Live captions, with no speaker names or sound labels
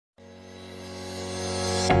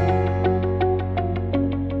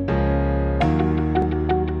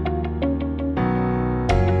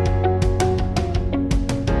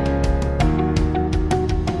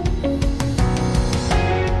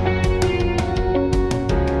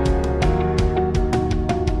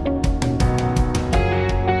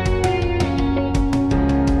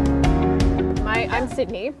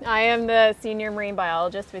I am the senior marine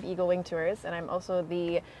biologist with Eagle Wing Tours, and I'm also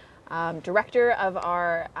the director of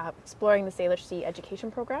our Exploring the Salish Sea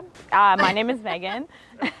education program. My name is Meaghan,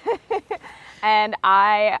 and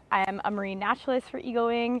I am a marine naturalist for Eagle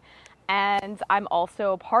Wing, and I'm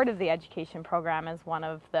also part of the education program as one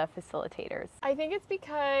of the facilitators. I think it's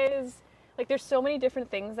because there's so many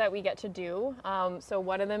different things that we get to do. So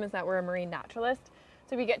one of them is that we're a marine naturalist.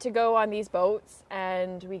 So we get to go on these boats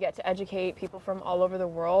and we get to educate people from all over the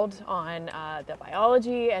world on the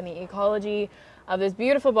biology and the ecology of this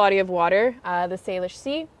beautiful body of water, the Salish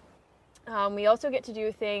Sea. We also get to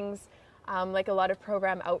do things like a lot of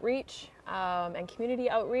program outreach and community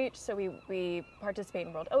outreach. So we participate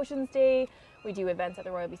in World Oceans Day, we do events at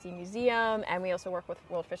the Royal BC Museum, and we also work with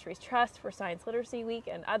World Fisheries Trust for Science Literacy Week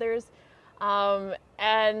and others.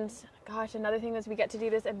 And gosh, another thing is we get to do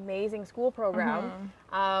this amazing school program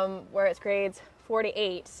where it's grades 4 to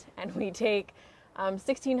 8, and we take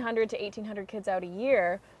 1,600 to 1,800 kids out a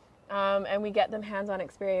year, and we get them hands-on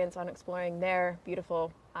experience on exploring their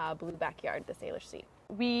beautiful blue backyard, the Salish Sea.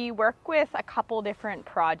 We work with a couple different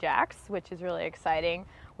projects, which is really exciting.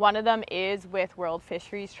 One of them is with World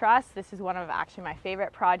Fisheries Trust. This is one of actually my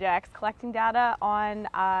favorite projects, collecting data on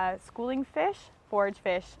schooling fish, forage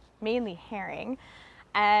fish, mainly herring.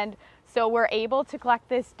 And so we're able to collect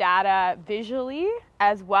this data visually,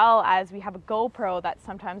 as well as we have a GoPro that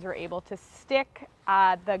sometimes we're able to stick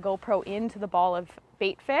the GoPro into the ball of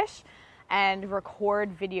bait fish and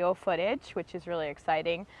record video footage, which is really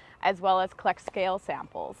exciting, as well as collect scale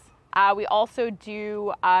samples. We also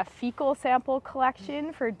do a fecal sample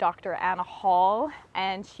collection for Dr. Anna Hall,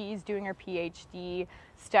 and she's doing her PhD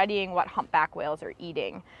studying what humpback whales are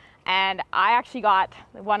eating. And I actually got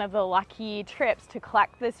one of the lucky trips to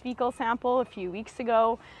collect this fecal sample a few weeks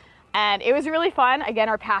ago. And it was really fun. Again,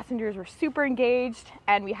 our passengers were super engaged,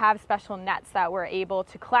 and we have special nets that we're able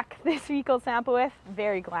to collect this fecal sample with.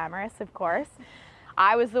 Very glamorous, of course.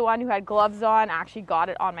 I was the one who had gloves on, actually got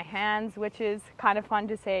it on my hands, which is kind of fun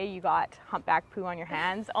to say. You got humpback poo on your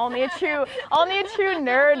hands. Only a true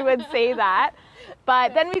nerd would say that.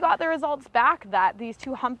 But then we got the results back that these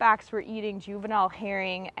two humpbacks were eating juvenile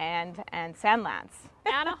herring and sand lance.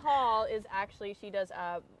 Anna Hall is actually, she does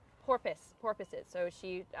porpoises. So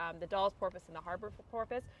the Dall's porpoise and the harbor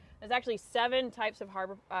porpoise. There's actually 7 types of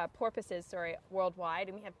harbor porpoises, worldwide,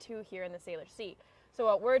 and we have 2 here in the Salish Sea. So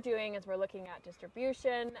what we're doing is we're looking at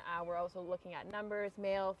distribution, we're also looking at numbers,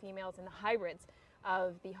 male, females, and the hybrids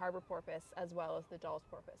of the harbor porpoise as well as the Dall's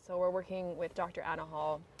porpoise. So we're working with Dr. Anna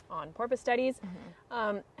Hall on porpoise studies.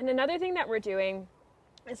 And another thing that we're doing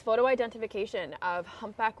is photo identification of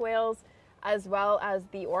humpback whales as well as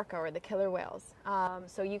the orca or the killer whales.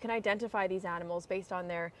 So you can identify these animals based on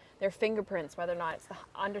their fingerprints, whether or not it's the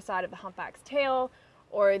underside of the humpback's tail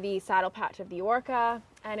or the saddle patch of the orca.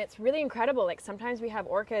 And it's really incredible. Sometimes we have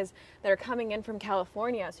orcas that are coming in from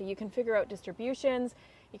California, so you can figure out distributions,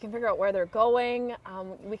 you can figure out where they're going,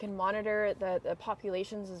 we can monitor the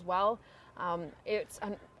populations as well.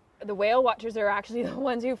 The whale watchers are actually the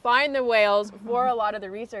ones who find the whales for a lot of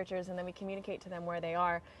the researchers, and then we communicate to them where they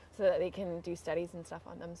are so that they can do studies and stuff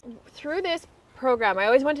on them. Through this program, I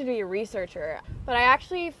always wanted to be a researcher, but I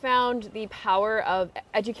actually found the power of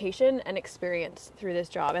education and experience through this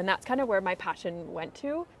job, and that's kind of where my passion went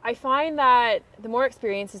to. I find that the more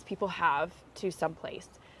experiences people have to some place,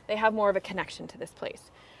 they have more of a connection to this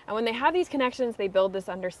place. And when they have these connections, they build this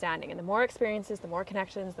understanding, and the more experiences, the more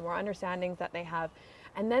connections, the more understandings that they have,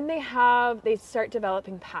 and then they start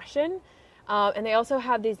developing passion. And they also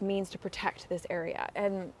have these means to protect this area.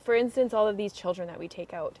 And for instance, all of these children that we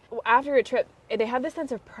take out, after a trip, they have this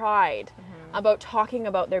sense of pride about talking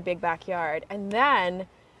about their big backyard. And then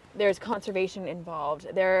there's conservation involved.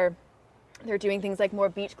 They're doing things like more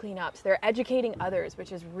beach cleanups. They're educating others,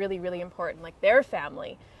 which is really, really important, like their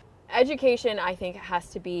family. Education, I think, has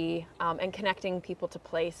to be, and connecting people to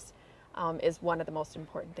place is one of the most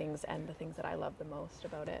important things and the things that I love the most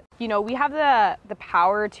about it. You know, we have the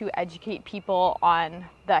power to educate people on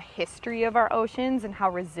the history of our oceans and how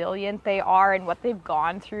resilient they are and what they've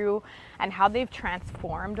gone through and how they've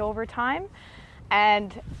transformed over time.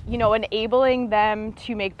 And, you know, enabling them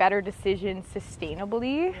to make better decisions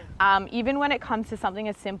sustainably, even when it comes to something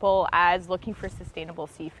as simple as looking for sustainable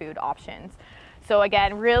seafood options. So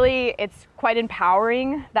again, really, it's quite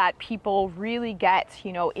empowering that people really get,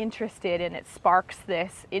 interested, and it sparks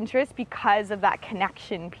this interest because of that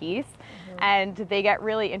connection piece, and they get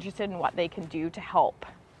really interested in what they can do to help,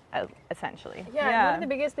 essentially. Yeah, and one of the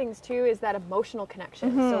biggest things too is that emotional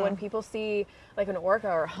connection. So when people see like an orca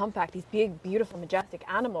or a humpback, these big, beautiful, majestic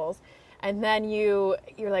animals, And then you're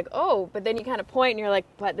like, oh, but then you kind of point and you're like,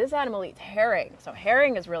 but this animal eats herring. So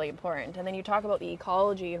herring is really important. And then you talk about the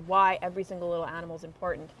ecology and why every single little animal is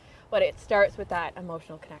important. But it starts with that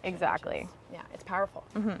emotional connection. Exactly. Yeah, it's powerful.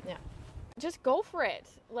 Mm-hmm. Yeah. Just go for it.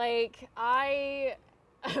 Like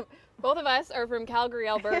both of us are from Calgary,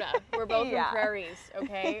 Alberta. We're both from prairies,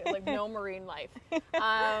 okay? Like no marine life.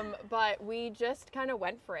 But we just kind of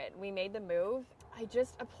went for it. We made the move. I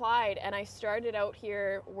just applied and I started out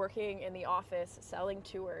here working in the office selling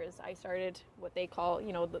tours. I started what they call,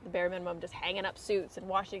 the bare minimum, just hanging up suits and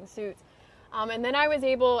washing suits. And then I was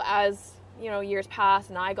able, as years passed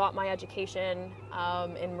and I got my education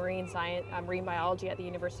in marine science, marine biology at the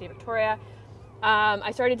University of Victoria,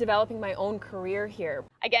 I started developing my own career here.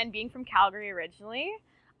 Again, being from Calgary originally,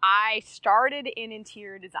 I started in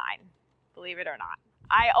interior design, believe it or not.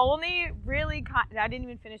 I didn't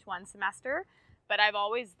even finish one semester, but I've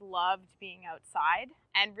always loved being outside.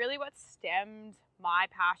 And really what stemmed my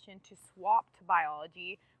passion to swap to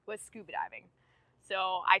biology was scuba diving.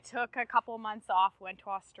 So I took a couple months off, went to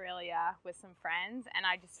Australia with some friends, and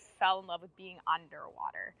I just fell in love with being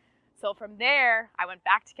underwater. So from there, I went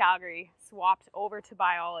back to Calgary, swapped over to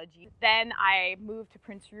biology. Then I moved to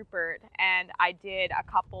Prince Rupert and I did a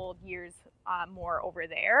couple years more over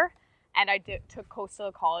there. And I took coastal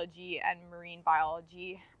ecology and marine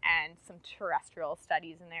biology and some terrestrial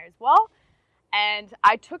studies in there as well. And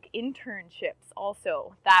I took internships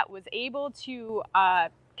also that was able to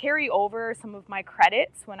carry over some of my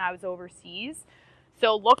credits when I was overseas.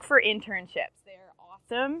 So look for internships. They're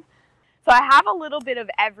awesome. So I have a little bit of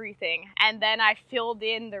everything. And then I filled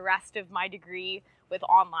in the rest of my degree with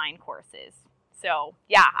online courses. So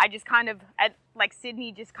yeah, I just kind of, like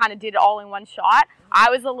Sydney just kind of did it all in one shot. I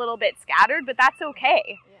was a little bit scattered, but that's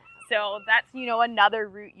okay. So that's, another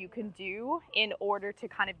route you can do in order to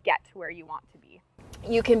kind of get to where you want to be.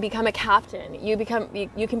 You can become a captain. You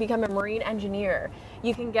can become a marine engineer.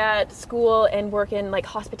 You can get school and work in like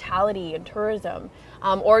hospitality and tourism,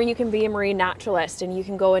 or you can be a marine naturalist and you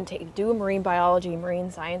can go and do marine biology, marine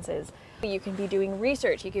sciences. You can be doing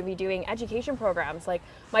research. You can be doing education programs. Like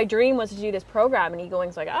my dream was to do this program, and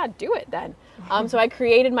Egoing's like, do it then. So I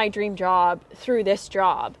created my dream job through this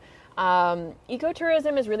job.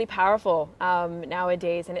 Ecotourism is really powerful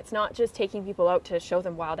nowadays, and it's not just taking people out to show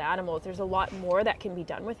them wild animals. There's a lot more that can be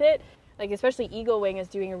done with it. Like especially Egoing is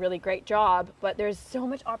doing a really great job, but there's so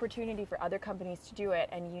much opportunity for other companies to do it,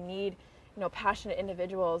 and you need passionate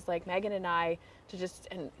individuals like Meaghan and I to just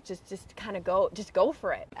kind of go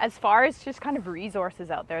for it. As far as just kind of resources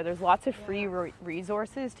out there's lots of free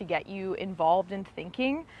resources to get you involved in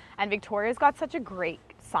thinking, and Victoria's got such a great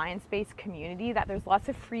science-based community that there's lots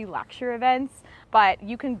of free lecture events, but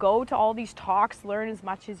you can go to all these talks, learn as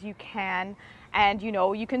much as you can, and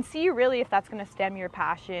you can see really if that's going to stem your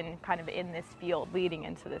passion kind of in this field, leading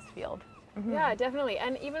into this field. Mm-hmm. Yeah, definitely.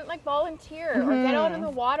 And even like volunteer or get out in the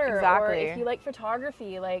water. Exactly. Or if you like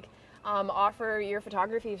photography, like offer your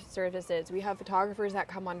photography services. We have photographers that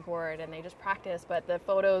come on board and they just practice, but the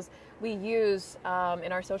photos we use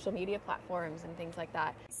in our social media platforms and things like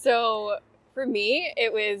that. So for me,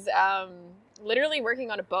 it was literally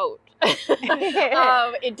working on a boat.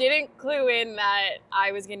 It didn't clue in that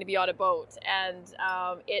I was going to be on a boat, and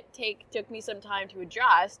it took me some time to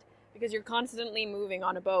adjust because you're constantly moving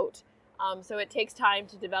on a boat. So it takes time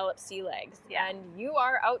to develop sea legs, and you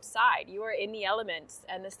are outside, you are in the elements,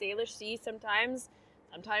 and the Salish Sea sometimes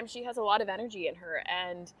she has a lot of energy in her,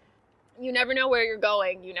 and you never know where you're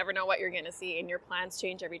going, you never know what you're going to see, and your plans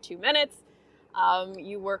change every 2 minutes.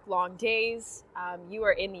 You work long days, you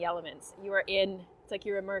are in the elements, it's like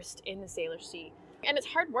you're immersed in the Salish Sea, and it's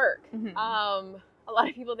hard work. Mm-hmm. A lot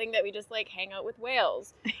of people think that we just like hang out with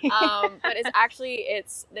whales, but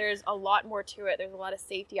there's a lot more to it. There's a lot of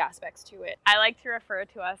safety aspects to it. I like to refer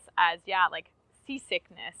to us as like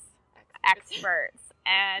seasickness experts.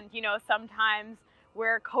 And sometimes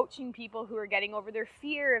we're coaching people who are getting over their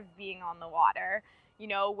fear of being on the water.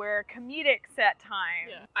 We're comedics at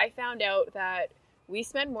times. Yeah. I found out that we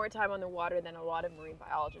spend more time on the water than a lot of marine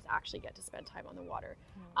biologists actually get to spend time on the water,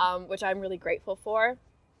 which I'm really grateful for.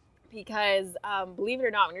 Because believe it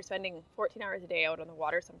or not, when you're spending 14 hours a day out on the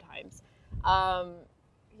water sometimes,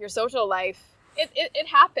 your social life, it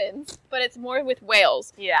happens, but it's more with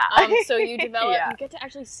whales. Yeah. So you develop, you get to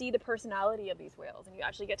actually see the personality of these whales, and you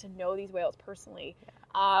actually get to know these whales personally,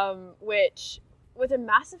 which was a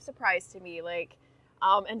massive surprise to me,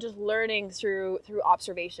 and just learning through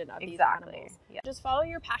observation of these animals. Yeah. Just follow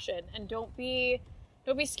your passion, and don't be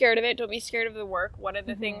scared of it. Don't be scared of the work. One of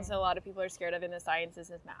the things a lot of people are scared of in the sciences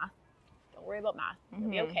is math. Don't worry about math. You'll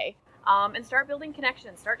be okay. and start building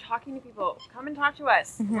connections. Start talking to people. Come and talk to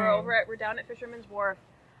us. We're down at Fisherman's Wharf.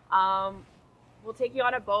 We'll take you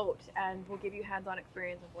on a boat and we'll give you hands-on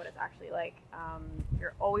experience of what it's actually like.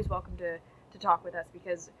 You're always welcome to talk with us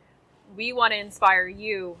because we want to inspire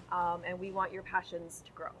you and we want your passions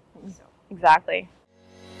to grow. So. Exactly.